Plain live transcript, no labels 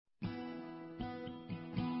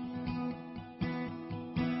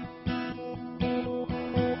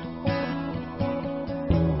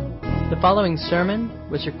following sermon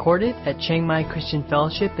was recorded at Chiang Mai Christian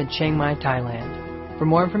Fellowship in Chiang Mai, Thailand. For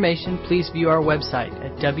more information, please view our website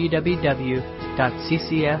at www.ccfth.org.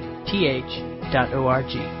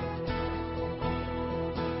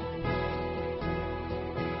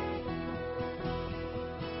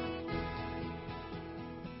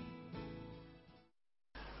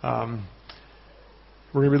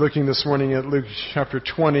 We're going to be looking this morning at Luke chapter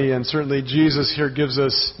 20, and certainly Jesus here gives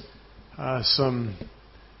us some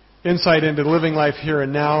insight into living life here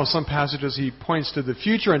and now. Some passages he points to the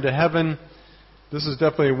future and to heaven. This is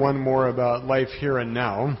definitely one more about life here and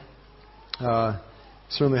now.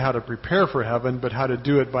 Certainly how to prepare for heaven, but how to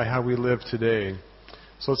do it by how we live today.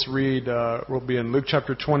 So let's read. We'll be in Luke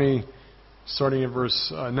chapter 20, starting in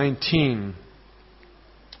verse 19.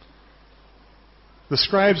 The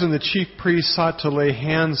scribes and the chief priests sought to lay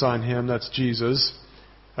hands on him, that's Jesus,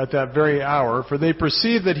 at that very hour, for they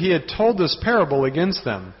perceived that he had told this parable against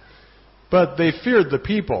them. But they feared the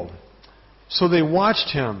people. So they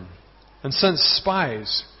watched him and sent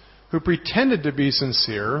spies who pretended to be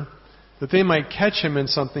sincere, that they might catch him in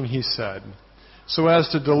something he said, so as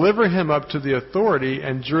to deliver him up to the authority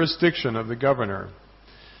and jurisdiction of the governor.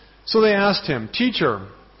 So they asked him, "Teacher,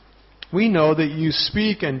 we know that you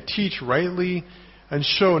speak and teach rightly and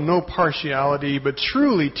show no partiality, but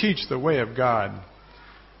truly teach the way of God.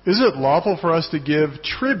 Is it lawful for us to give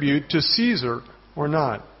tribute to Caesar or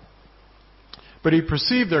not?" But he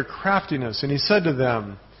perceived their craftiness, and he said to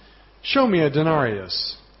them, "Show me a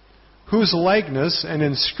denarius. Whose likeness and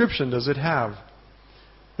inscription does it have?"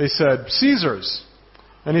 They said, "Caesar's."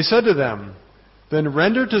 And he said to them, "Then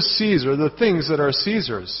render to Caesar the things that are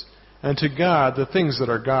Caesar's, and to God the things that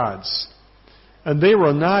are God's." And they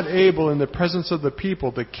were not able in the presence of the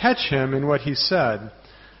people to catch him in what he said,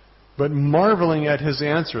 but marveling at his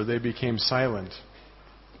answer, they became silent.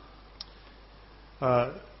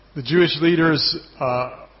 The Jewish leaders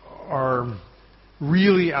are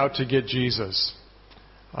really out to get Jesus.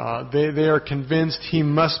 They are convinced he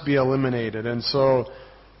must be eliminated, and so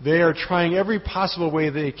they are trying every possible way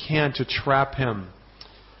they can to trap him.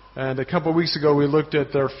 And a couple of weeks ago we looked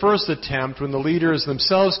at their first attempt when the leaders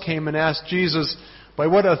themselves came and asked Jesus by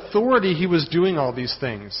what authority he was doing all these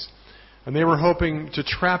things. And they were hoping to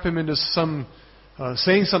trap him into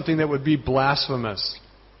saying something that would be blasphemous.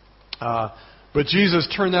 But Jesus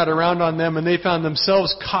turned that around on them, and they found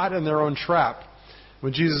themselves caught in their own trap.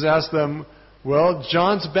 When Jesus asked them, "Well,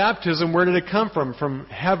 John's baptism, where did it come from? From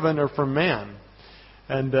heaven or from man?"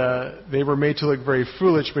 And they were made to look very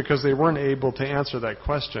foolish because they weren't able to answer that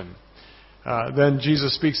question. Then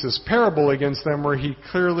Jesus speaks this parable against them where he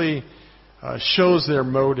clearly shows their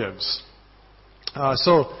motives.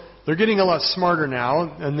 So they're getting a lot smarter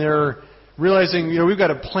now, and they're realizing, we've got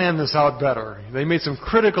to plan this out better. They made some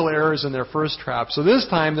critical errors in their first trap. So this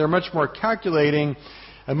time they're much more calculating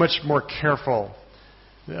and much more careful.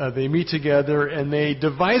 They meet together and they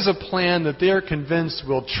devise a plan that they are convinced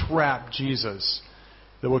will trap Jesus,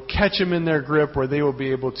 that will catch him in their grip where they will be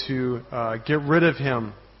able to get rid of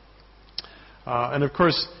him. And of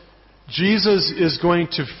course, Jesus is going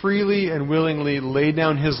to freely and willingly lay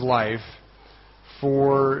down his life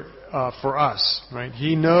for us, right?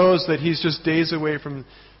 He knows that he's just days away from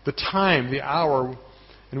the time, the hour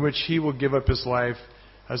in which he will give up his life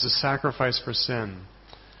as a sacrifice for sin.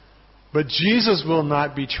 But Jesus will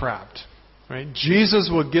not be trapped, right? Jesus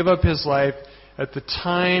will give up his life at the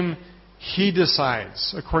time he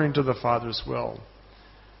decides, according to the Father's will.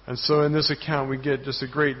 And so in this account, we get just a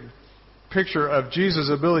great picture of Jesus'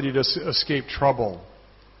 ability to escape trouble.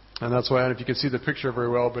 And that's why, I don't know if you can see the picture very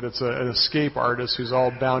well, but it's an escape artist who's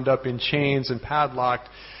all bound up in chains and padlocked,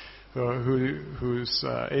 who's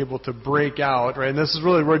able to break out, right? And this is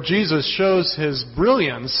really where Jesus shows his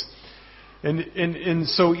brilliance in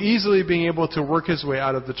so easily being able to work his way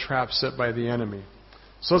out of the trap set by the enemy.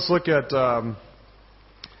 So let's look at the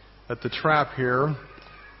trap here.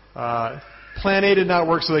 Plan A did not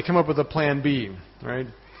work, so they come up with a plan B, right?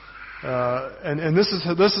 And this is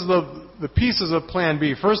the pieces of plan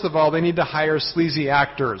B. First of all, they need to hire sleazy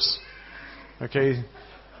actors. Okay?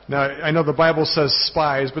 Now, I know the Bible says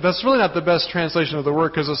spies, but that's really not the best translation of the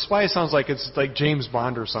word, because a spy sounds like it's like James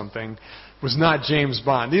Bond or something. It was not James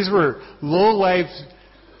Bond. These were low-life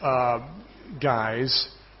guys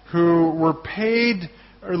who were paid,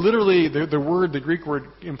 or literally the Greek word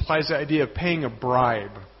implies the idea of paying a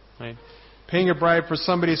bribe, right? Paying a bribe for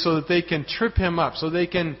somebody so that they can trip him up, so they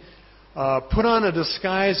can put on a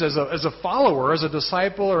disguise as a follower, as a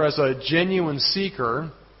disciple, or as a genuine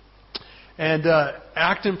seeker, and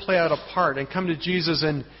act and play out a part, and come to Jesus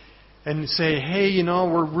and and say, hey,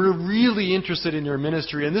 we're really interested in your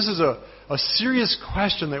ministry, and this is a serious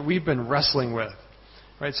question that we've been wrestling with.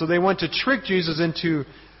 Right? So they want to trick Jesus into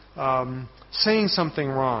saying something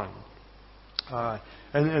wrong.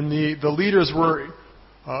 And the leaders were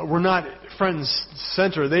not front and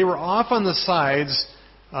center. They were off on the sides,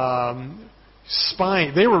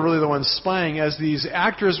 spying. They were really the ones spying as these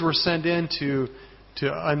actors were sent in to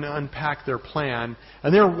unpack their plan.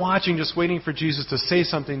 And they're watching, just waiting for Jesus to say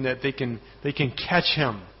something that they can catch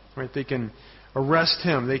him. Right? They can arrest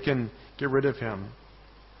him. They can get rid of him.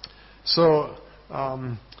 So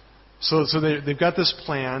they've got this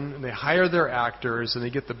plan, and they hire their actors, and they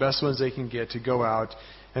get the best ones they can get to go out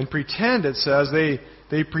and pretend, it says,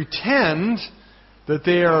 they pretend that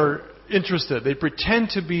they are interested. They pretend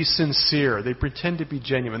to be sincere. They pretend to be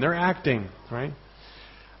genuine. They're acting, right?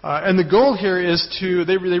 And the goal here is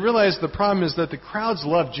they realize the problem is that the crowds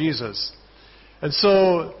love Jesus. And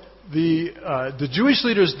so the Jewish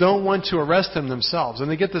leaders don't want to arrest him themselves. And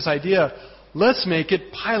they get this idea, let's make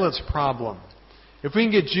it Pilate's problem. If we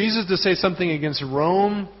can get Jesus to say something against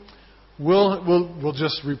Rome, we'll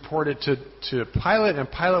just report it to Pilate, and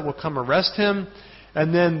Pilate will come arrest him,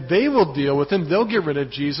 and then they will deal with him. They'll get rid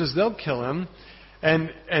of Jesus. They'll kill him,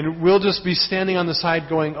 and we'll just be standing on the side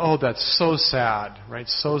going, "Oh, that's so sad, right?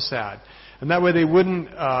 So sad." And that way they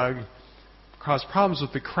wouldn't cause problems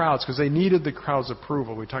with the crowds because they needed the crowd's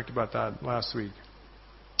approval. We talked about that last week,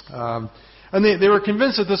 and they were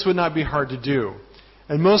convinced that this would not be hard to do.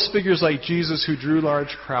 And most figures like Jesus, who drew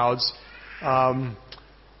large crowds,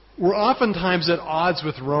 were oftentimes at odds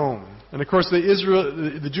with Rome. And of course,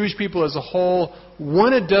 the Jewish people as a whole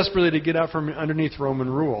wanted desperately to get out from underneath Roman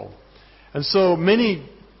rule. And so many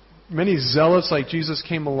zealots like Jesus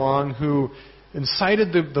came along who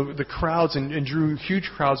incited the crowds and drew huge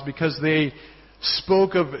crowds because they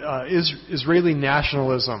spoke of Israeli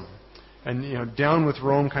nationalism and down with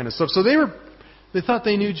Rome kind of stuff. So they thought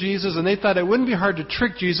they knew Jesus, and they thought it wouldn't be hard to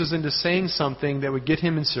trick Jesus into saying something that would get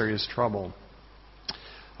him in serious trouble.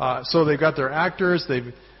 So they've got their actors.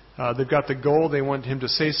 They've got the goal. They want him to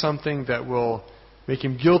say something that will make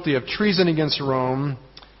him guilty of treason against Rome.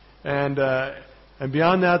 And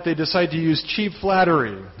beyond that, they decide to use cheap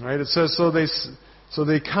flattery. Right? It says so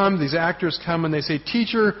they come. These actors come and they say,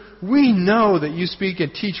 "Teacher, we know that you speak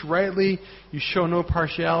and teach rightly. You show no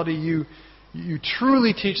partiality. You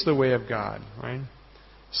truly teach the way of God," right?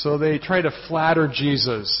 So they try to flatter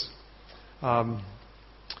Jesus. Do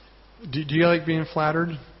you like being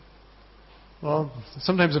flattered? Well,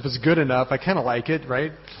 sometimes if it's good enough, I kind of like it,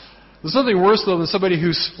 right? There's something worse though than somebody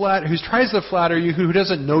who tries to flatter you, who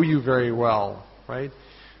doesn't know you very well, right?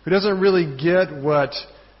 Who doesn't really get what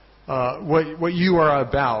you are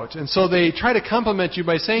about, and so they try to compliment you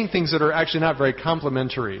by saying things that are actually not very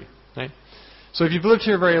complimentary, right? So if you've lived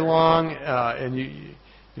here very long, and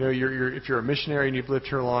if you're a missionary and you've lived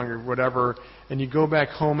here long or whatever, and you go back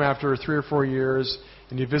home after 3 or 4 years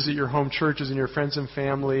and you visit your home churches and your friends and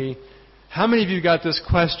family, how many of you got this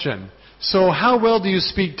question? So how well do you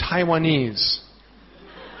speak Taiwanese?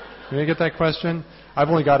 You get that question? I've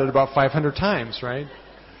only got it about 500 times, right?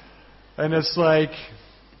 And it's like,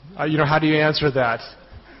 how do you answer that,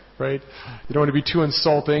 right? You don't want to be too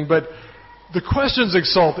insulting, but the question's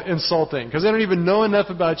insulting because they don't even know enough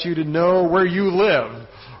about you to know where you live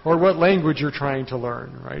or what language you're trying to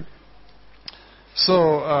learn, right?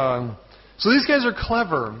 So these guys are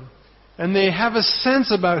clever, and they have a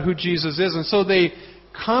sense about who Jesus is, and so they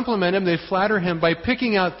compliment him, they flatter him by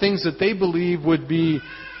picking out things that they believe would be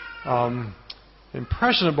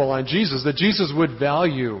impressionable on Jesus, that Jesus would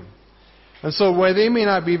value. And so while they may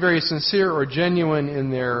not be very sincere or genuine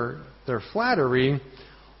in their flattery,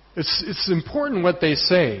 it's important what they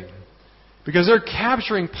say, because they're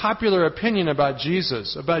capturing popular opinion about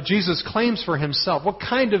Jesus' claims for himself. What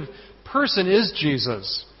kind of person is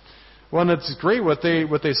Jesus? Well, and it's great what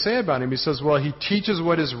they say about him. He says, well, he teaches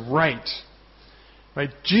what is right. Right?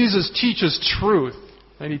 Jesus teaches truth,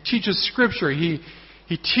 and he teaches Scripture. He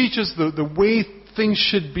teaches the way things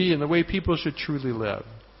should be and the way people should truly live.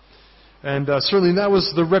 And certainly that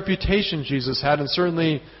was the reputation Jesus had, and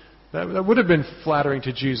certainly that would have been flattering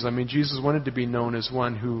to Jesus. I mean, Jesus wanted to be known as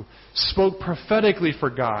one who spoke prophetically for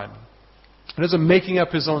God. He wasn't making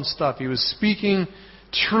up his own stuff. He was speaking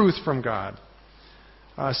truth from God.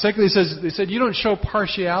 Secondly, they said, you don't show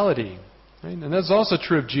partiality. Right? And that's also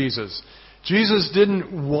true of Jesus. Jesus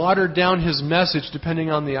didn't water down his message depending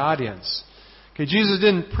on the audience. Okay, Jesus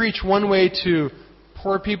didn't preach one way to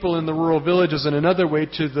poor people in the rural villages and another way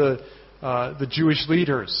to the Jewish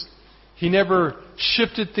leaders. He never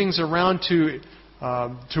shifted things around to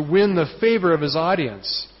win the favor of his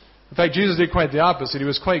audience. In fact, Jesus did quite the opposite. He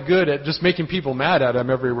was quite good at just making people mad at him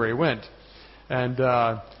everywhere he went.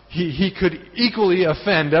 And he could equally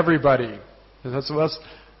offend everybody. That's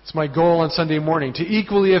my goal on Sunday morning, to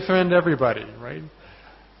equally offend everybody, right?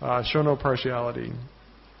 Show no partiality.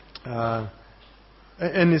 And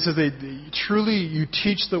it says, truly you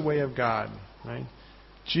teach the way of God, right?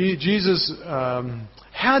 Jesus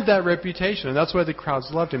had that reputation, and that's why the crowds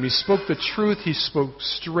loved him. He spoke the truth, he spoke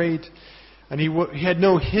straight, and he had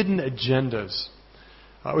no hidden agendas,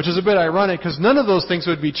 which is a bit ironic because none of those things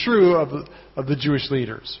would be true of the Jewish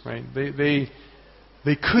leaders, right?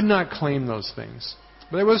 They could not claim those things,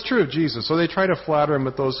 but it was true of Jesus. So they try to flatter him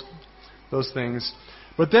with those things.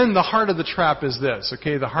 But then the heart of the trap is this,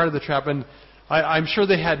 okay? The heart of the trap, and I'm sure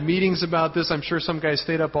they had meetings about this. I'm sure some guys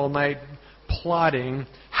stayed up all night plotting.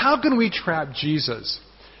 How can we trap Jesus?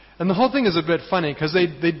 And the whole thing is a bit funny because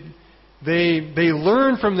they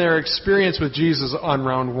learn from their experience with Jesus on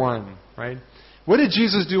round one, right? What did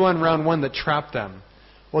Jesus do on round one that trapped them?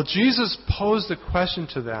 Well, Jesus posed a question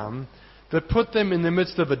to them that put them in the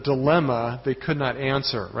midst of a dilemma they could not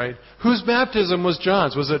answer, right? Whose baptism was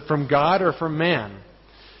John's? Was it from God or from man?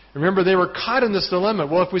 Remember, they were caught in this dilemma.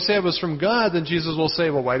 Well, if we say it was from God, then Jesus will say,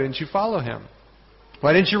 well, why didn't you follow him?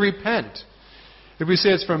 Why didn't you repent? If we say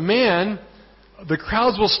it's from man, the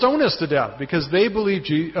crowds will stone us to death because they believe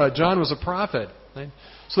John was a prophet. Right?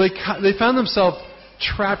 So they found themselves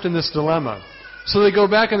trapped in this dilemma. So they go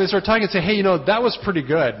back and they start talking and say, hey, that was pretty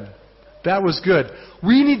good. That was good.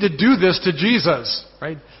 We need to do this to Jesus.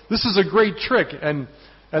 Right? This is a great trick. And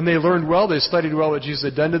they learned well. They studied well what Jesus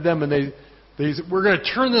had done to them. And we're going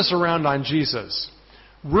to turn this around on Jesus.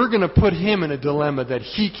 We're going to put him in a dilemma that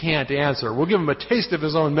he can't answer. We'll give him a taste of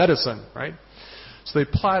his own medicine, right? So they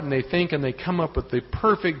plot and they think and they come up with the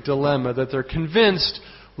perfect dilemma that they're convinced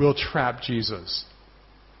will trap Jesus,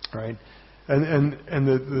 right? And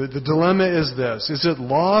the dilemma is this: is it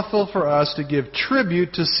lawful for us to give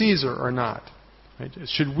tribute to Caesar or not? Right?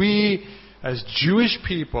 Should we, as Jewish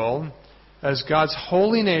people, as God's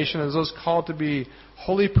holy nation, as those called to be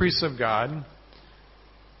holy priests of God,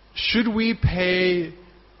 should we pay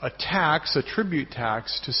a tax, a tribute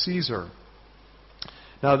tax, to Caesar?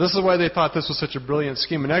 Now, this is why they thought this was such a brilliant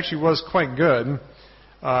scheme. It actually was quite good.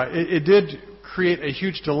 It did create a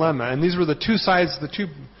huge dilemma. And these were the two sides, the two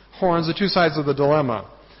horns, the two sides of the dilemma.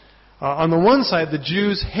 On the one side, the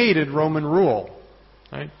Jews hated Roman rule.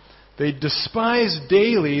 Right? They despised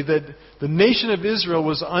daily that the nation of Israel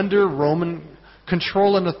was under Roman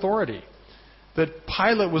control and authority. That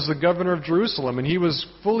Pilate was the governor of Jerusalem, and he was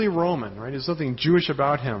fully Roman, right? There's nothing Jewish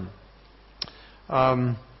about him.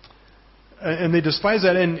 And they despise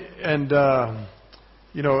that, and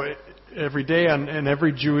every day on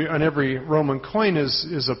every Roman coin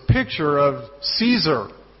is a picture of Caesar,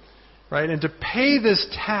 right? And to pay this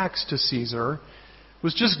tax to Caesar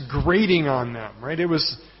was just grating on them, right? It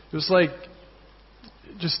was like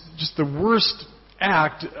just the worst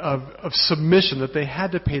act of submission, that they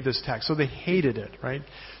had to pay this tax. So they hated it, right?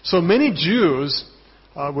 So many Jews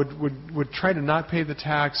would try to not pay the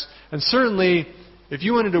tax. And certainly, if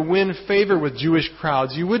you wanted to win favor with Jewish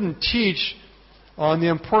crowds, you wouldn't teach on the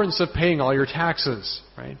importance of paying all your taxes,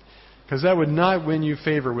 right? Because that would not win you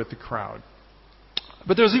favor with the crowd.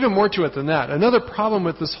 But there's even more to it than that. Another problem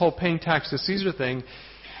with this whole paying tax to Caesar thing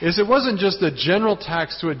is it wasn't just a general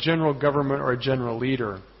tax to a general government or a general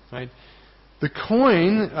leader, right? The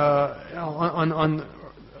coin on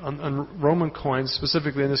Roman coins,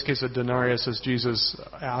 specifically in this case a denarius, as Jesus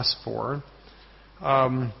asked for,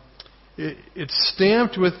 it's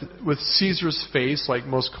stamped with Caesar's face, like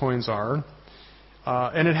most coins are,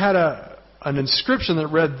 and it had an inscription that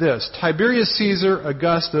read this: Tiberius Caesar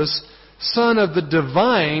Augustus, son of the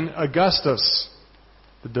divine Augustus.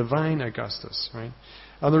 The divine Augustus, right?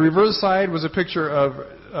 On the reverse side was a picture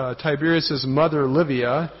of Tiberius' mother,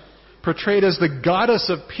 Livia, portrayed as the goddess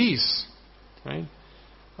of peace, right?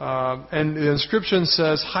 And the inscription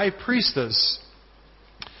says, High Priestess.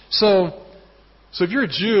 So if you're a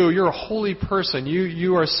Jew, you're a holy person.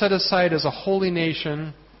 You are set aside as a holy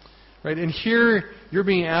nation, right? And here you're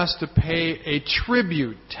being asked to pay a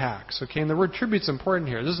tribute tax, okay? And the word tribute's important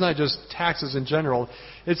here. This is not just taxes in general.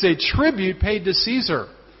 It's a tribute paid to Caesar,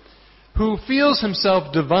 who feels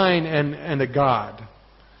himself divine and a god.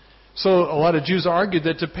 So a lot of Jews argued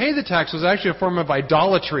that to pay the tax was actually a form of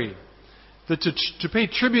idolatry. That to pay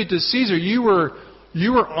tribute to Caesar, you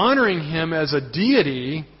were honoring him as a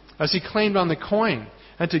deity, as he claimed on the coin.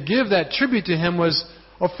 And to give that tribute to him was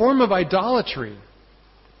a form of idolatry.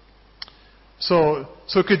 So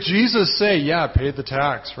could Jesus say, yeah, pay the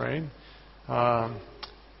tax, right?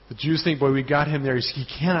 The Jews think, boy, we got him there. He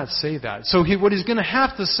cannot say that. So what he's going to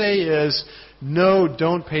have to say is, no,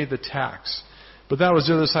 don't pay the tax. But that was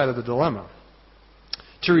the other side of the dilemma.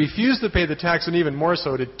 To refuse to pay the tax, and even more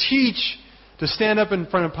so, to teach, to stand up in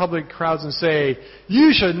front of public crowds and say,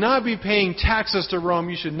 you should not be paying taxes to Rome,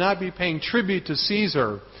 you should not be paying tribute to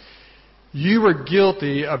Caesar. You were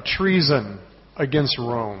guilty of treason against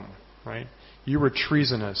Rome, right? You were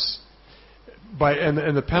treasonous.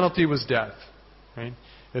 And the penalty was death, right?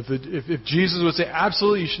 If Jesus would say,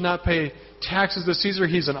 absolutely, you should not pay taxes to Caesar,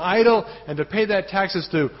 he's an idol, and to pay that tax is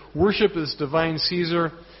to worship this divine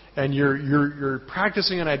Caesar, and you're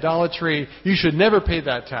practicing an idolatry, you should never pay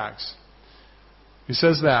that tax. He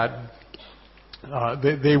says that.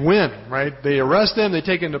 They win, right? They arrest him, they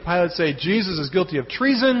take him to Pilate, say, Jesus is guilty of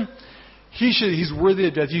treason, he's worthy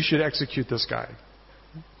of death, you should execute this guy.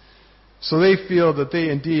 So they feel that they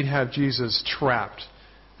indeed have Jesus trapped.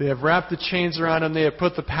 They have wrapped the chains around him. They have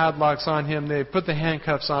put the padlocks on him. They have put the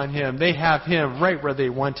handcuffs on him. They have him right where they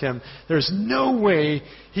want him. There's no way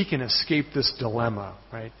he can escape this dilemma,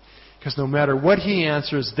 right? Because no matter what he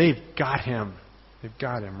answers, they've got him. They've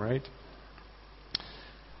got him, right?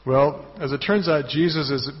 Well, as it turns out, Jesus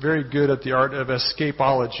is very good at the art of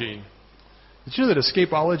escapology. Did you know that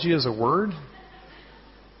escapology is a word?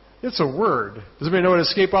 It's a word. Does anybody know what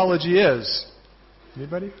escapology is?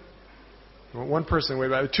 Anybody? Well, one person, wait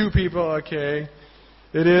about it. Two people, okay.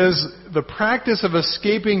 It is the practice of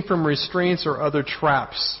escaping from restraints or other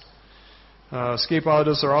traps.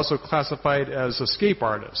 Escapologists are also classified as escape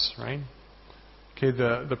artists, right? Okay,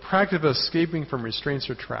 the practice of escaping from restraints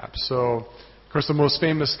or traps. So, of course, the most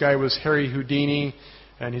famous guy was Harry Houdini,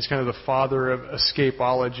 and he's kind of the father of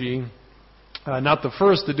escapology. Not the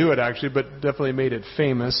first to do it, actually, but definitely made it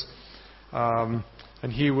famous. And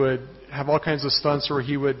he would have all kinds of stunts where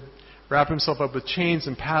he would wrap himself up with chains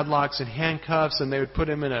and padlocks and handcuffs, and they would put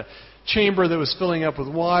him in a chamber that was filling up with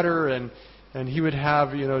water, and he would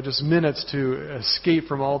have, just minutes to escape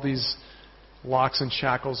from all these locks and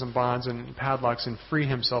shackles and bonds and padlocks and free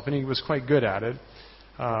himself, and he was quite good at it.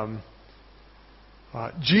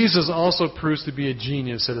 Jesus also proves to be a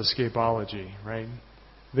genius at escapology, right?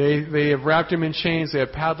 They have wrapped him in chains, they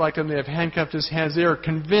have padlocked him, they have handcuffed his hands, they are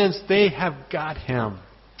convinced they have got him.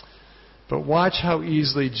 But watch how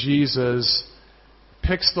easily Jesus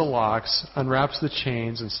picks the locks, unwraps the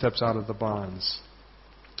chains, and steps out of the bonds.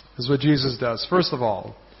 This is what Jesus does. First of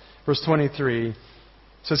all, verse 23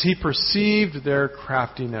 says, he perceived their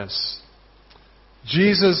craftiness.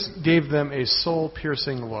 Jesus gave them a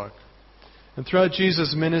soul-piercing look. And throughout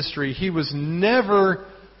Jesus' ministry, he was never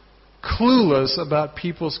clueless about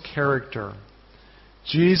people's character.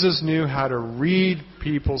 Jesus knew how to read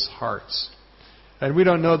people's hearts. And we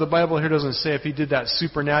don't know, the Bible here doesn't say if he did that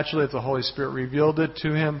supernaturally, if the Holy Spirit revealed it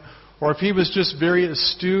to him, or if he was just very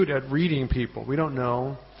astute at reading people. We don't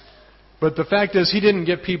know. But the fact is, he didn't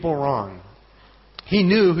get people wrong. He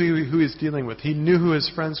knew who he was dealing with. He knew who his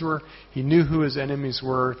friends were. He knew who his enemies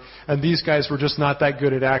were. And these guys were just not that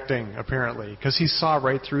good at acting, apparently, because he saw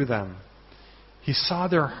right through them. He saw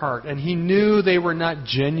their heart, and he knew they were not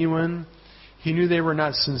genuine. He knew they were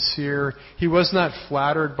not sincere. He was not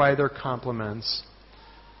flattered by their compliments.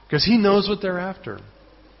 Because he knows what they're after.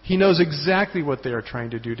 He knows exactly what they are trying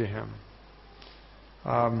to do to him.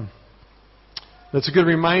 That's a good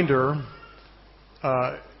reminder.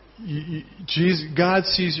 God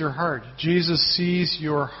sees your heart. Jesus sees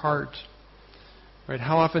your heart. Right?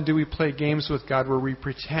 How often do we play games with God where we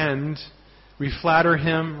pretend, we flatter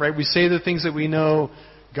him, right? We say the things that we know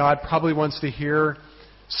God probably wants to hear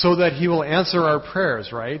so that he will answer our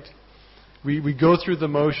prayers, right? We go through the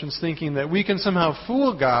motions thinking that we can somehow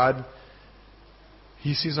fool God.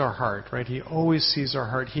 He sees our heart, right? He always sees our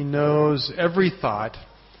heart. He knows every thought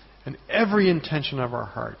and every intention of our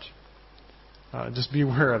heart. Just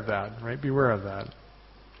beware of that, right? Beware of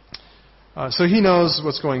that. So he knows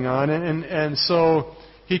what's going on, and so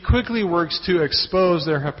he quickly works to expose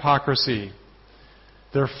their hypocrisy,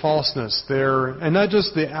 their falseness, and not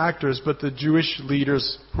just the actors, but the Jewish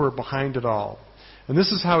leaders who are behind it all. And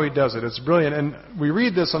this is how he does it. It's brilliant. And we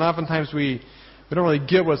read this, and oftentimes we don't really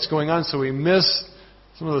get what's going on, so we miss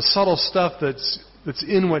some of the subtle stuff that's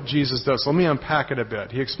in what Jesus does. So let me unpack it a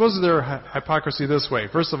bit. He exposes their hypocrisy this way.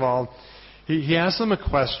 First of all, he asks them a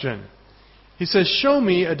question. He says, "Show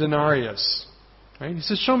me a denarius." Right? He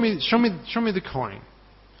says, "Show me the coin."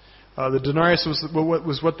 The denarius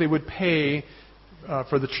was what they would pay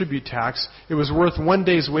for the tribute tax. It was worth 1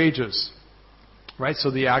 day's wages. Right? So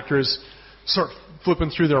the actors start flipping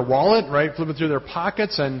through their wallet, right? Flipping through their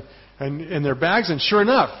pockets and in their bags, and sure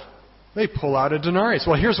enough, they pull out a denarius.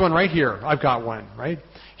 Well, here's one right here. I've got one, right?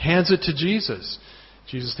 Hands it to Jesus.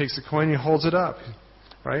 Jesus takes the coin and he holds it up.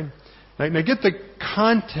 Right? Now get the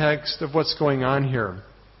context of what's going on here.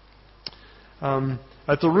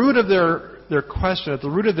 At the root of their question, at the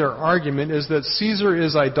root of their argument, is that Caesar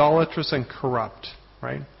is idolatrous and corrupt.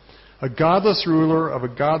 Right? A godless ruler of a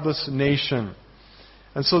godless nation.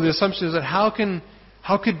 And so the assumption is that how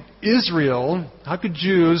could Israel, how could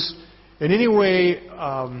Jews in any way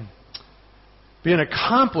be an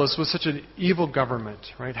accomplice with such an evil government?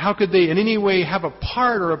 Right? How could they in any way have a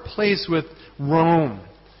part or a place with Rome,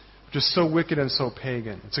 which is so wicked and so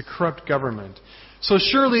pagan? It's a corrupt government. So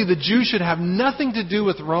surely the Jews should have nothing to do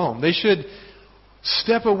with Rome. They should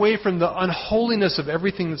step away from the unholiness of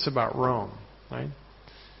everything that's about Rome. Right?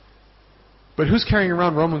 But who's carrying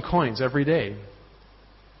around Roman coins every day?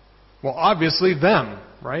 Well, obviously them,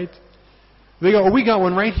 right? They go, oh, we got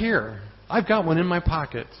one right here. I've got one in my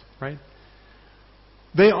pocket, right?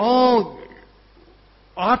 They all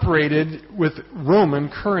operated with Roman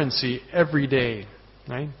currency every day,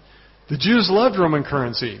 right? The Jews loved Roman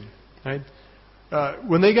currency, right?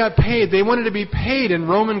 When they got paid, they wanted to be paid in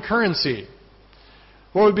Roman currency.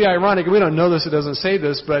 What would be ironic, we don't know this, it doesn't say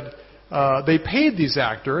this, but they paid these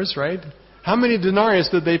actors, right? How many denarius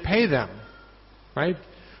did they pay them? Right?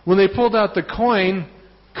 When they pulled out the coin,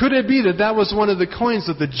 could it be that that was one of the coins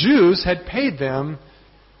that the Jews had paid them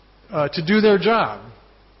to do their job?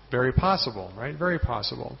 Very possible, right? Very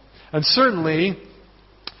possible. And certainly,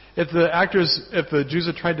 if the Jews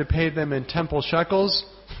had tried to pay them in temple shekels,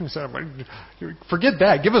 forget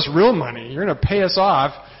that. Give us real money. You're going to pay us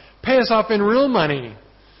off. Pay us off in real money.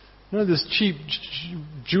 None of this cheap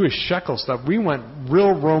Jewish shekel stuff. We want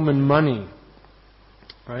real Roman money.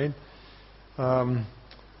 Right?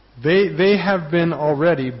 They have been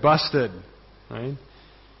already busted. Right?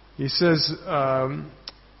 He says,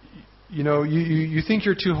 you think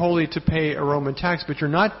you're too holy to pay a Roman tax, but you're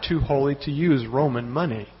not too holy to use Roman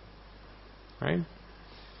money. Right?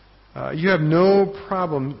 You have no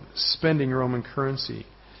problem spending Roman currency.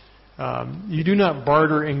 You do not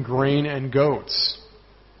barter in grain and goats.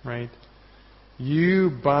 Right? You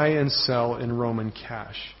buy and sell in Roman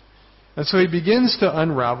cash. And so he begins to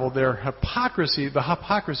unravel their hypocrisy, the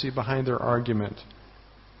hypocrisy behind their argument.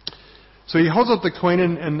 So he holds up the coin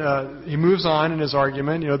and he moves on in his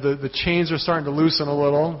argument. The chains are starting to loosen a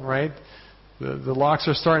little, right? The locks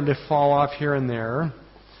are starting to fall off here and there.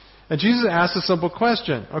 And Jesus asks a simple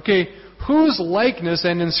question. Okay, whose likeness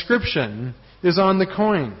and inscription is on the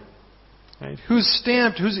coin? Right? Whose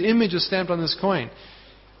image is stamped on this coin?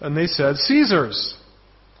 And they said, Caesar's.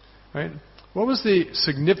 Right? What was the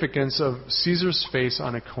significance of Caesar's face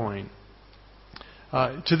on a coin?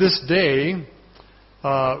 To this day,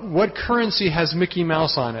 what currency has Mickey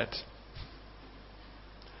Mouse on it?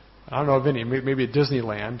 I don't know of any. Maybe at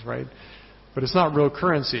Disneyland, right? But it's not real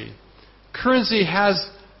currency. Currency has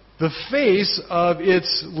the face of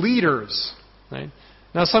its leaders. Right?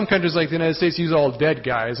 Now, some countries like the United States use all dead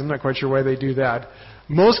guys. I'm not quite sure why they do that.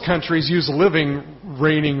 Most countries use living,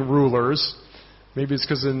 reigning rulers. Maybe it's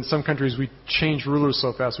because in some countries we change rulers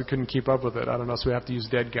so fast we couldn't keep up with it. I don't know, so we have to use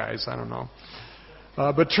dead guys. I don't know.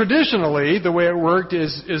 But traditionally, the way it worked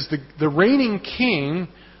is the reigning king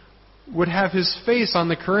would have his face on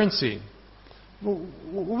the currency. Well,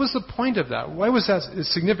 what was the point of that? Why was that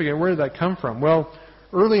significant? Where did that come from? Well,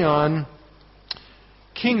 early on,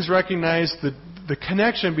 kings recognized the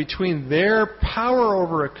connection between their power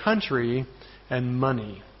over a country and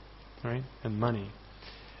money, right? And money.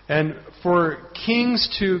 And for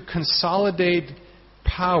kings to consolidate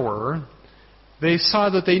power, they saw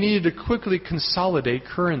that they needed to quickly consolidate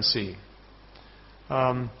currency.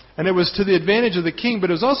 And it was to the advantage of the king, but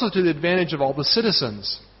it was also to the advantage of all the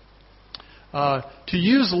citizens. To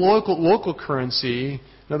use local currency,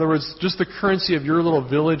 in other words, just the currency of your little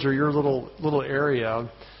village or your little area,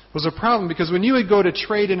 was a problem because when you would go to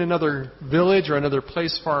trade in another village or another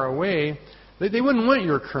place far away, they wouldn't want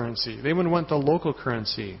your currency. They wouldn't want the local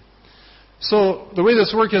currency. So the way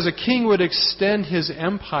this worked is a king would extend his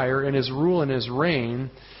empire and his rule and his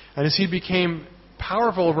reign, and as he became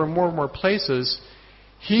powerful over more and more places,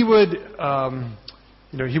 he would,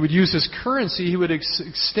 he would use his currency. He would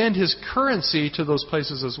extend his currency to those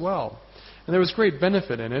places as well, and there was great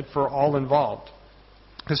benefit in it for all involved,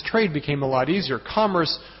 because trade became a lot easier.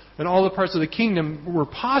 Commerce in all the parts of the kingdom were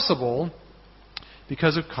possible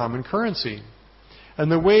because of common currency. And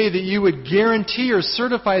the way that you would guarantee or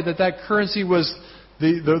certify that currency was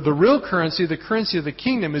the real currency, the currency of the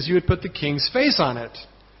kingdom, is you would put the king's face on it.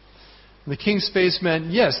 And the king's face meant,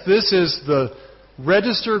 yes, this is the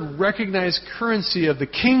registered, recognized currency of the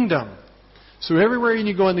kingdom. So everywhere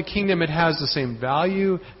you go in the kingdom, it has the same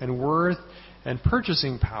value and worth and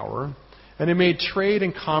purchasing power. and it made trade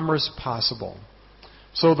and commerce possible.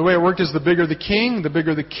 So the way it worked is the bigger the king, the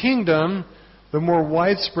bigger the kingdom, the more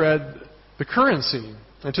widespread the currency.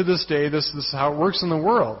 And to this day, this is how it works in the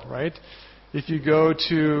world, right? If you go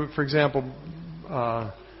to, for example,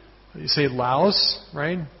 you say Laos,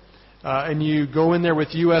 right? And you go in there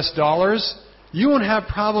with U.S. dollars, you won't have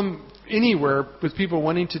problem anywhere with people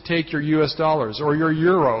wanting to take your U.S. dollars or your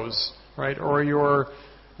euros, right? Or your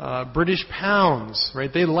British pounds,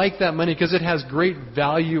 right? They like that money because it has great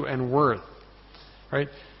value and worth, right?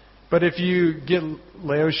 But if you get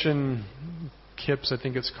Laotian kips, I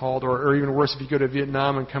think it's called, or even worse, if you go to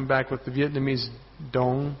Vietnam and come back with the Vietnamese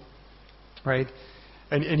dong, right?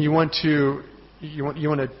 And you want to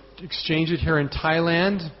exchange it here in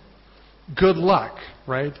Thailand, good luck,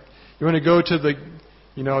 right? You want to go to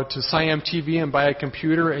to Siam TV and buy a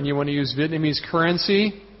computer and you want to use Vietnamese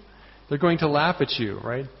currency, they're going to laugh at you,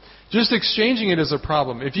 right? Just exchanging it is a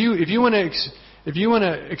problem. If you want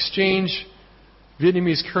to exchange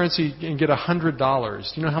Vietnamese currency and get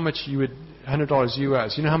 $100, you know how much $100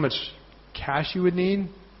 US, you know how much cash you would need?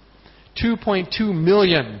 2.2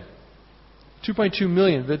 million. 2.2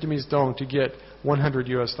 million Vietnamese dong to get $100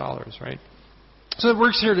 US, right? So it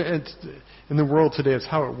works here in the world today. It's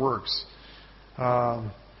how it works.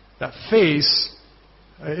 That face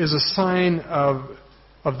is a sign of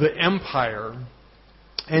the empire,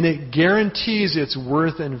 and it guarantees its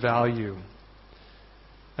worth and value.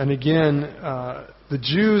 And again, the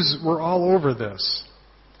Jews were all over this.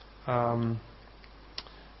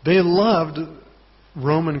 They loved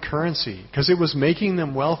Roman currency because it was making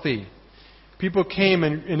them wealthy. People came,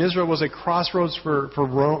 and Israel was a crossroads for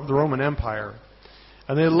the Roman Empire.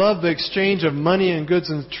 And they loved the exchange of money and goods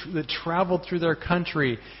that traveled through their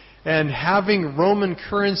country. And having Roman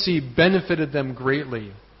currency benefited them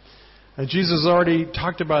greatly. And Jesus already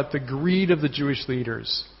talked about the greed of the Jewish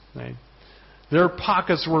leaders. Right? Their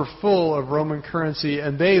pockets were full of Roman currency,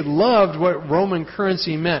 and they loved what Roman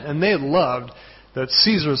currency meant. And they loved that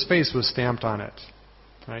Caesar's face was stamped on it.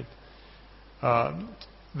 Right?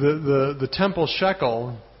 The temple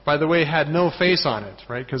shekel, by the way, had no face on it,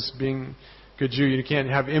 right? Because being a good Jew, you can't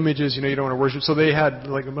have images, you don't want to worship. So they had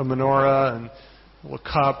like a menorah and a little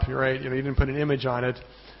cup, right? You didn't put an image on it.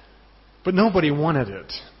 But nobody wanted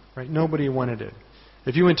it, right? Nobody wanted it.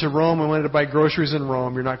 If you went to Rome and wanted to buy groceries in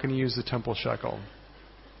Rome, you're not going to use the temple shekel.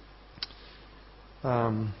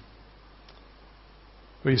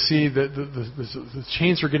 We see that the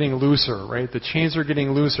chains are getting looser, right? The chains are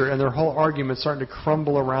getting looser, and their whole argument's starting to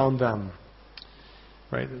crumble around them,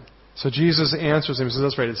 right? So Jesus answers them. He says,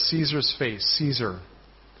 "That's right. It's Caesar's face, Caesar."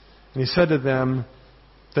 And he said to them,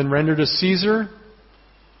 "Then render to Caesar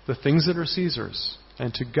the things that are Caesar's,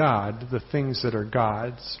 and to God the things that are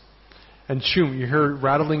God's." And shoom, you hear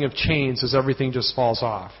rattling of chains as everything just falls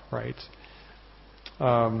off, right?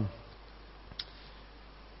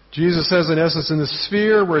 Jesus says, in essence, in the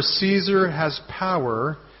sphere where Caesar has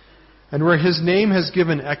power and where his name has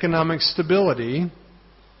given economic stability,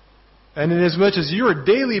 and inasmuch as you are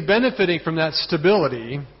daily benefiting from that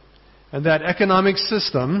stability and that economic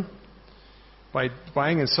system by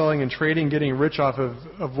buying and selling and trading, getting rich off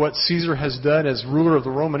of what Caesar has done as ruler of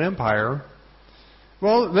the Roman Empire,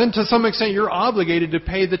 well, then to some extent you're obligated to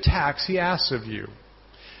pay the tax he asks of you.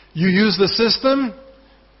 You use the system,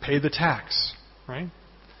 pay the tax, right?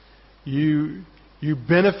 You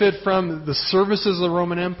benefit from the services of the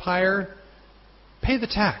Roman Empire, pay the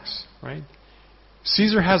tax, right?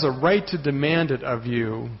 Caesar has a right to demand it of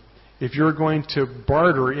you if you're going to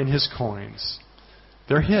barter in his coins.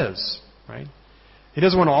 They're his, right? He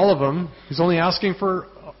doesn't want all of them. He's only asking for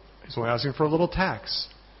a little tax.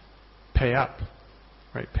 Pay up,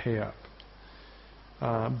 right? Pay up.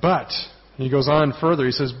 But he goes on further.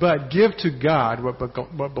 He says, "But give to God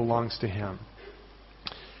what belongs to Him."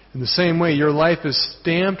 In the same way, your life is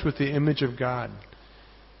stamped with the image of God.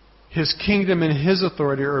 His kingdom and His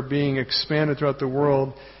authority are being expanded throughout the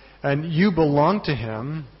world, and you belong to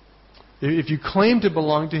Him. If you claim to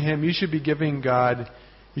belong to Him, you should be giving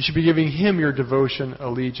Him your devotion,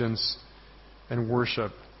 allegiance, and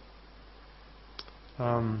worship.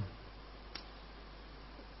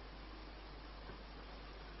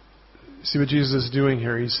 See what Jesus is doing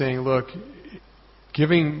here. He's saying, look,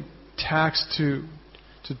 giving tax to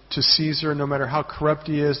Caesar, no matter how corrupt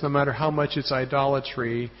he is, no matter how much it's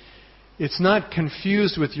idolatry, it's not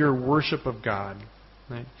confused with your worship of God.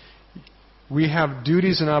 Right? We have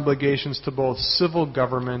duties and obligations to both civil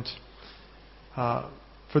government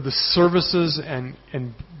for the services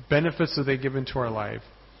and benefits that they give into our life.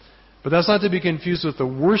 But that's not to be confused with the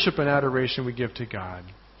worship and adoration we give to God.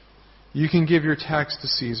 You can give your tax to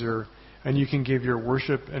Caesar, and you can give your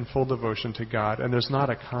worship and full devotion to God, and there's not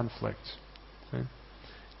a conflict. Okay?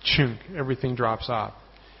 Chunk, everything drops off.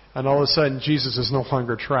 And all of a sudden, Jesus is no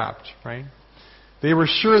longer trapped, right? They were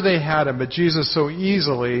sure they had him, but Jesus so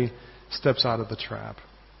easily steps out of the trap.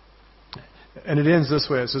 And it ends this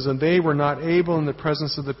way. It says, and they were not able in the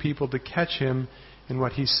presence of the people to catch him in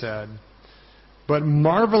what he said. But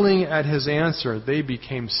marveling at his answer, they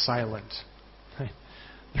became silent.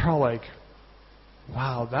 They're all like,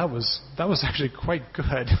 wow, that was actually quite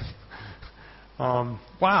good.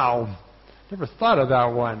 Wow, never thought of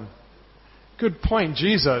that one. Good point,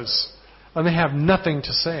 Jesus. And they have nothing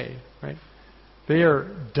to say, right? They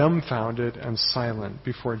are dumbfounded and silent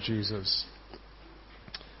before Jesus.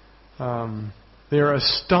 They are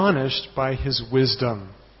astonished by his wisdom.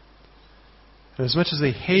 And as much as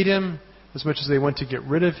they hate him, as much as they want to get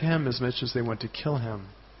rid of him, as much as they want to kill him,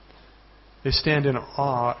 they stand in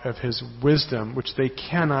awe of his wisdom, which they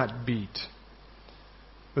cannot beat,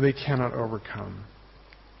 but they cannot overcome.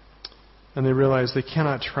 And they realize they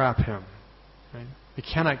cannot trap him. Right? They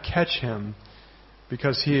cannot catch him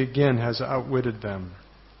because he again has outwitted them.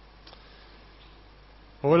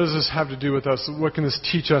 Well, what does this have to do with us? What can this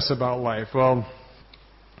teach us about life? Well,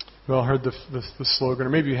 we all heard the slogan, or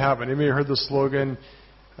maybe you haven't. Maybe you heard the slogan,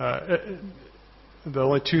 the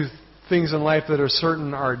only two things in life that are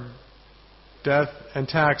certain are death and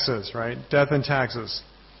taxes, right? Death and taxes.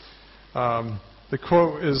 The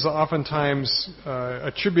quote is oftentimes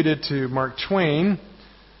attributed to Mark Twain,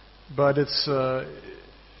 but it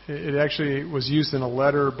actually was used in a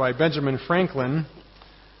letter by Benjamin Franklin,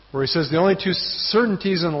 where he says the only two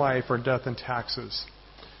certainties in life are death and taxes.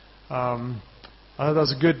 I thought that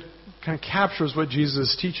was a good, kind of captures what Jesus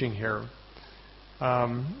is teaching here.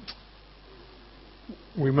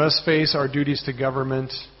 We must face our duties to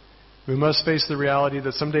government. We must face the reality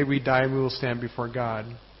that someday we die and we will stand before God.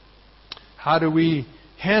 How do we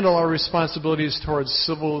handle our responsibilities towards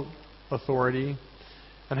civil authority?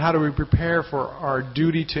 And how do we prepare for our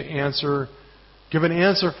duty to give an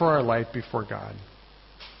answer for our life before God?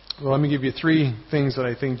 Well, let me give you three things that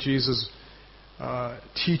I think Jesus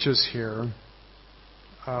teaches here.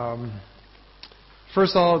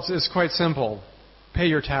 First of all, it's quite simple. Pay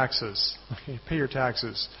your taxes. Okay, pay your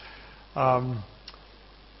taxes.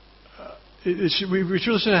 We really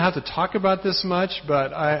shouldn't have to talk about this much,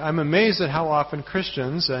 but I'm amazed at how often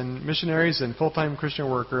Christians and missionaries and full-time Christian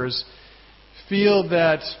workers feel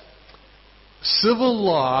that civil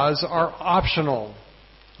laws are optional.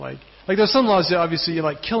 Like there's some laws that obviously,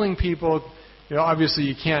 like killing people, obviously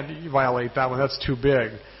you can't violate that one. That's too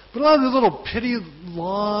big. But a lot of the little petty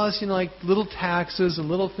laws, like little taxes and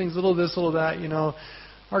little things, little this, little that,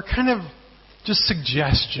 are kind of just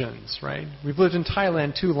suggestions, right? We've lived in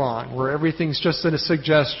Thailand too long, where everything's just a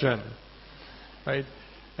suggestion, right?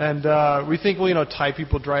 And we think, Thai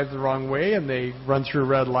people drive the wrong way and they run through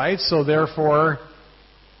red lights, so therefore,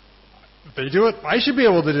 if they do it, I should be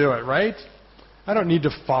able to do it, right? I don't need to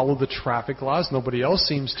follow the traffic laws. Nobody else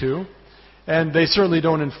seems to. And they certainly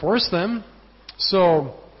don't enforce them.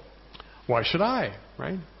 So, why should I,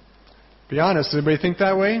 right? Be honest, does anybody think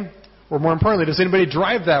that way? Or more importantly, does anybody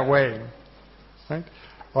drive that way? Right?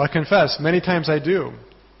 Well, I confess, many times I do.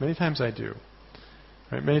 Many times I do.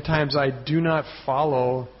 Right? Many times I do not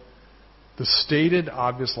follow the stated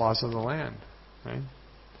obvious laws of the land. Right?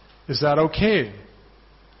 Is that okay?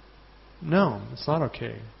 No, it's not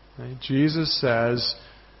okay. Right? Jesus says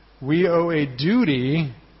we owe a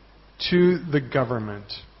duty to the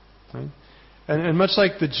government. Right? And much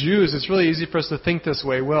like the Jews, it's really easy for us to think this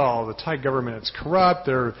way. Well, the Thai government, it's corrupt.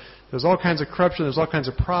 There's all kinds of corruption. There's all kinds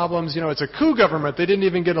of problems. It's a coup government. They didn't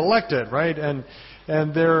even get elected, right? And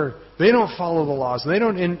they don't follow the laws. They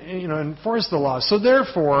don't enforce the laws. So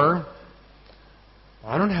therefore,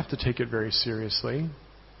 I don't have to take it very seriously.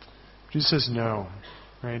 Jesus says no,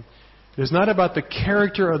 right? It is not about the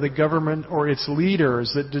character of the government or its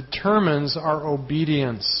leaders that determines our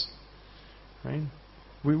obedience, right?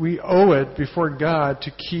 We owe it before God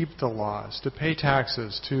to keep the laws, to pay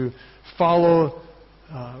taxes, to follow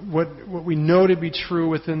what we know to be true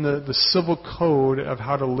within the civil code of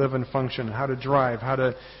how to live and function, how to drive, how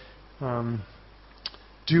to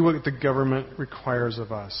do what the government requires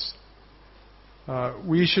of us.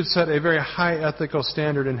 We should set a very high ethical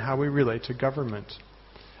standard in how we relate to government,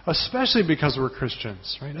 especially because we're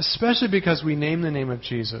Christians, right? Especially because we name the name of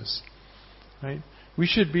Jesus, right? We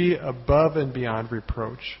should be above and beyond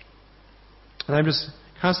reproach. And I'm just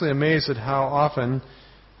constantly amazed at how often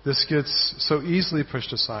this gets so easily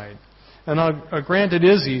pushed aside. And I'll grant it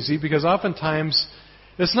is easy because oftentimes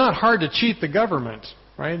it's not hard to cheat the government,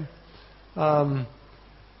 right?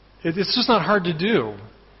 It's just not hard to do.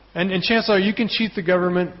 And chances are you can cheat the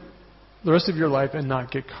government the rest of your life and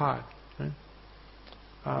not get caught. Right?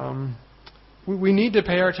 We need to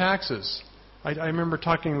pay our taxes. I remember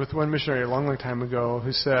talking with one missionary a long, long time ago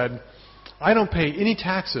who said, I don't pay any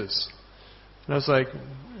taxes. And I was like,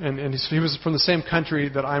 and he was from the same country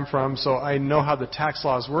that I'm from, so I know how the tax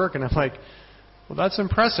laws work. And I'm like, well, that's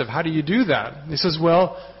impressive. How do you do that? And he says,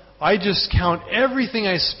 well, I just count everything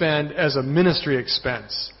I spend as a ministry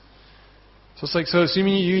expense. So it's like, so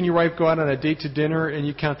assuming you and your wife go out on a date to dinner and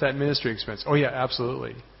you count that ministry expense. Oh, yeah,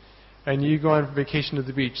 absolutely. And you go on vacation to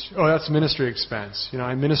the beach. Oh, that's ministry expense.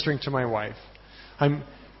 I'm ministering to my wife. I'm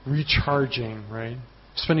recharging, right?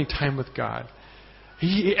 Spending time with God.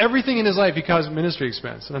 Everything in his life he calls ministry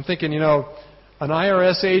expense. And I'm thinking, an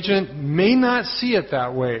IRS agent may not see it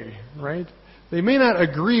that way, right? They may not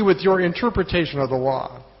agree with your interpretation of the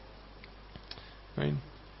law. Right?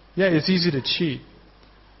 Yeah, it's easy to cheat.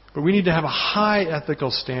 But we need to have a high ethical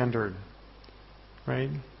standard. Right?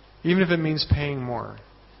 Even if it means paying more.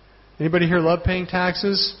 Anybody here love paying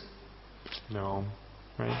taxes? No.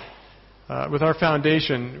 Right? With our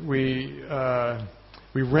foundation, we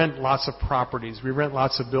rent lots of properties. We rent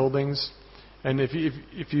lots of buildings. And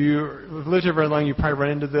if you lived here very long, you probably run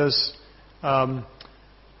into this.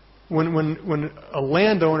 When a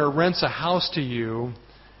landowner rents a house to you,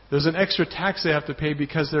 there's an extra tax they have to pay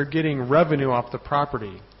because they're getting revenue off the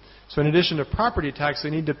property. So in addition to property tax, they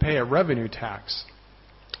need to pay a revenue tax.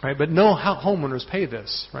 Right? But no homeowners pay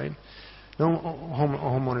this. Right? No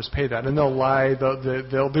homeowners pay that. And they'll lie,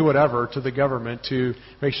 they'll do whatever to the government to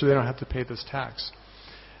make sure they don't have to pay this tax.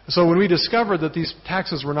 So when we discovered that these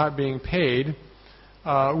taxes were not being paid,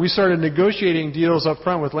 we started negotiating deals up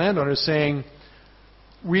front with landowners saying,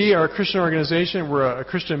 we are a Christian organization, we're a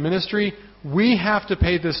Christian ministry, we have to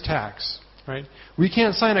pay this tax. Right? We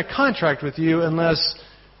can't sign a contract with you unless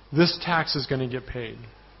this tax is going to get paid.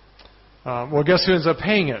 Well, guess who ends up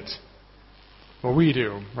paying it? Well, we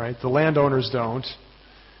do, right? The landowners don't.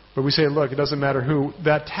 But we say, look, it doesn't matter who,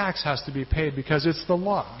 that tax has to be paid because it's the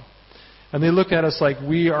law. And they look at us like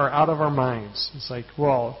we are out of our minds. It's like,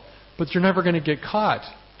 well, but you're never going to get caught.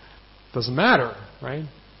 Doesn't matter, right?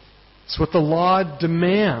 It's what the law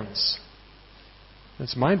demands.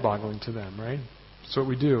 It's mind-boggling to them, right? That's what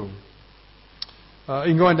we do. You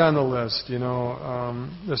can go on down the list.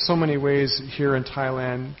 There's so many ways here in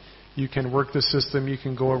Thailand you can work the system. You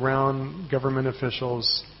can go around government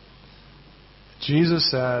officials. Jesus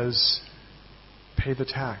says, pay the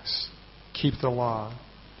tax. Keep the law.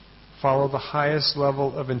 Follow the highest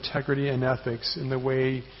level of integrity and ethics in the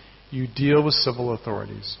way you deal with civil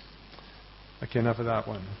authorities. Okay, enough of that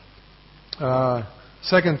one.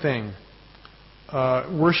 Second thing,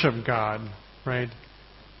 worship God, right?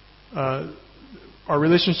 Our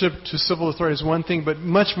relationship to civil authority is one thing, but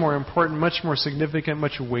much more important, much more significant,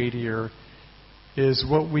 much weightier is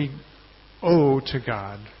what we owe to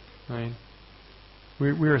God, right?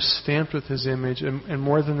 We are stamped with His image, and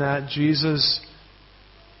more than that, Jesus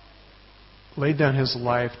laid down His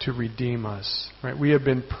life to redeem us, right? We have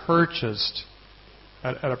been purchased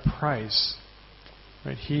at a price,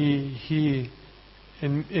 right? He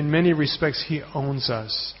in many respects, He owns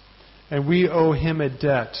us, and we owe Him a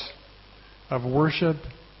debt of worship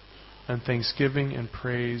and thanksgiving and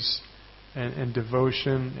praise and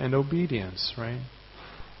devotion and obedience, right?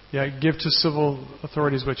 Yeah, give to civil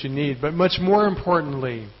authorities what you need, but much more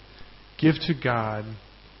importantly, give to God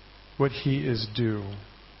what He is due.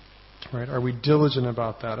 Right? Are we diligent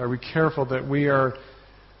about that? Are we careful that we are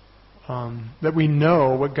that we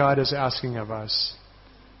know what God is asking of us,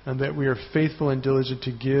 and that we are faithful and diligent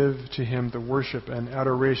to give to Him the worship and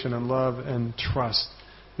adoration and love and trust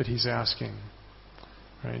that He's asking.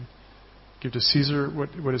 Right? Give to Caesar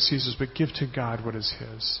what is Caesar's, but give to God what is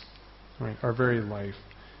His. Right? Our very life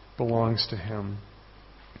belongs to Him.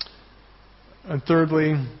 And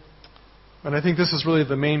thirdly, and I think this is really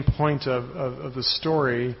the main point of the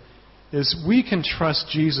story, is we can trust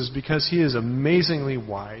Jesus because He is amazingly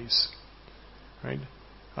wise. Right?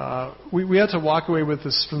 We have to walk away with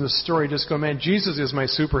this from the story, just go, man, Jesus is my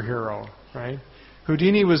superhero. Right?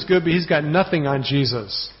 Houdini was good, but he's got nothing on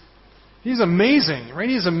Jesus. He's amazing, right?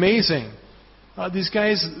 He's amazing. These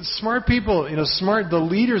guys, smart people, smart, the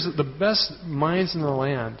leaders, the best minds in the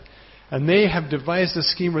land, and they have devised a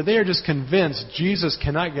scheme where they are just convinced Jesus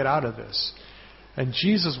cannot get out of this. And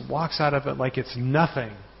Jesus walks out of it like it's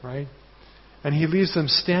nothing, right? And He leaves them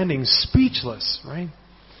standing speechless, right?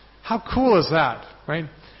 How cool is that, right?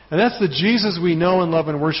 And that's the Jesus we know and love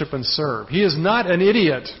and worship and serve. He is not an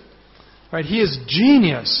idiot, right? He is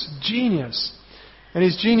genius. And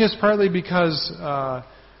He's genius partly because of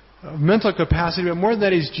mental capacity, but more than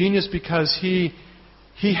that, He's genius because He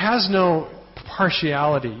He has no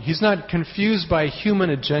partiality. He's not confused by human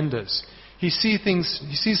agendas. He sees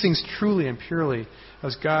things truly and purely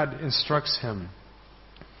as God instructs him.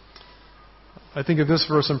 I think of this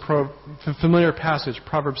verse in familiar passage,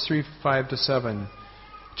 Proverbs 3:5-7.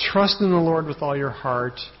 Trust in the Lord with all your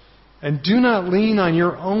heart, and do not lean on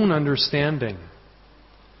your own understanding.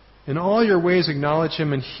 In all your ways acknowledge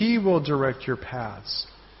him, and he will direct your paths.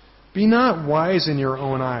 Be not wise in your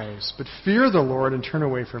own eyes, but fear the Lord and turn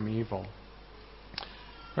away from evil.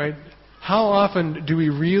 Right? How often do we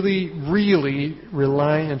really, really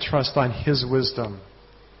rely and trust on his wisdom?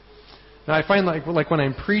 Now I find like when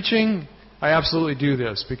I'm preaching, I absolutely do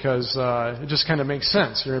this because it just kind of makes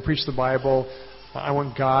sense. I preach the Bible. I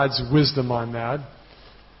want God's wisdom on that.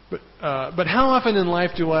 But how often in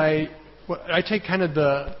life do I take kind of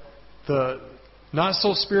the not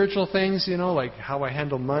so spiritual things, like how I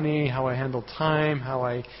handle money, how I handle time, how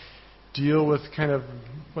I deal with kind of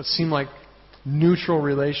what seem like neutral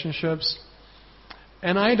relationships,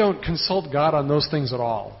 and I don't consult God on those things at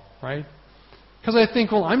all, right? Because I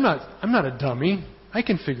think, well, I'm not a dummy. I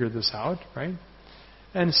can figure this out, right?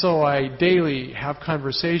 And so I daily have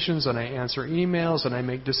conversations, and I answer emails, and I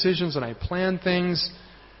make decisions, and I plan things.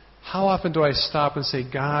 How often do I stop and say,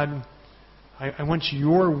 God, I want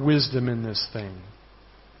your wisdom in this thing.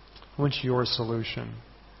 I want your solution.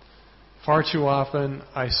 Far too often,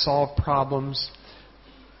 I solve problems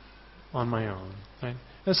on my own. Right?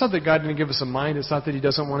 It's not that God didn't give us a mind. It's not that he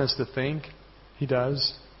doesn't want us to think. He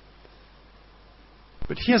does.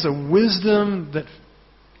 But he has a wisdom that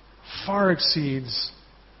far exceeds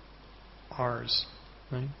ours.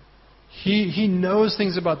 Right? He knows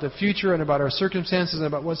things about the future and about our circumstances and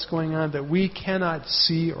about what's going on that we cannot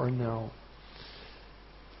see or know.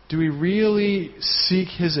 Do we really seek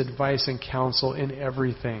his advice and counsel in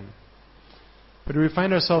everything? Or do we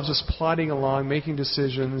find ourselves just plodding along, making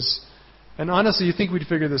decisions? And honestly, you think we'd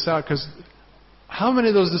figure this out because how many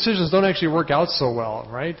of those decisions don't actually work out so well,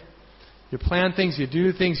 right? You plan things, you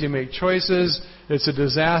do things, you make choices, it's a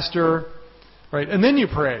disaster, right? And then you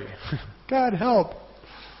pray, God help.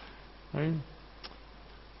 Right?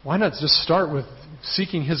 Why not just start with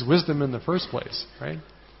seeking his wisdom in the first place, right?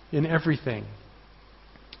 In everything.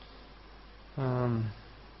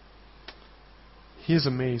 He is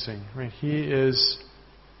amazing, right? He is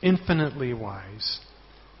infinitely wise.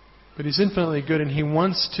 But he's infinitely good, and he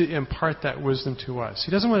wants to impart that wisdom to us.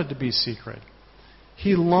 He doesn't want it to be secret.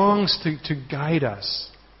 He longs to guide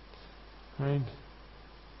us. Right?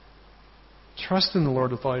 Trust in the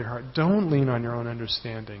Lord with all your heart. Don't lean on your own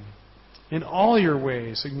understanding. In all your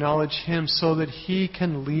ways, acknowledge him so that he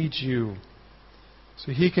can lead you,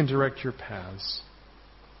 so he can direct your paths.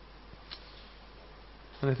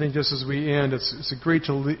 And I think just as we end, it's great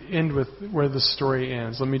to end with where the story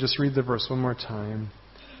ends. Let me just read the verse one more time.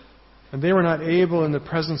 And they were not able in the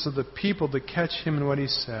presence of the people to catch him in what he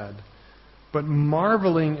said, but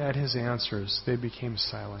marveling at his answers, they became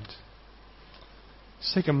silent.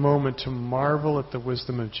 Let's take a moment to marvel at the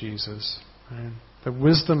wisdom of Jesus, right? The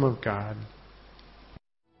wisdom of God.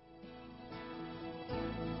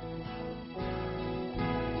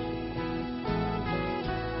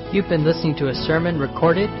 You've been listening to a sermon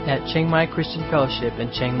recorded at Chiang Mai Christian Fellowship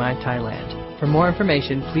in Chiang Mai, Thailand. For more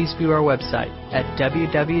information, please view our website at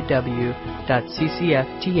www.ccfth.org.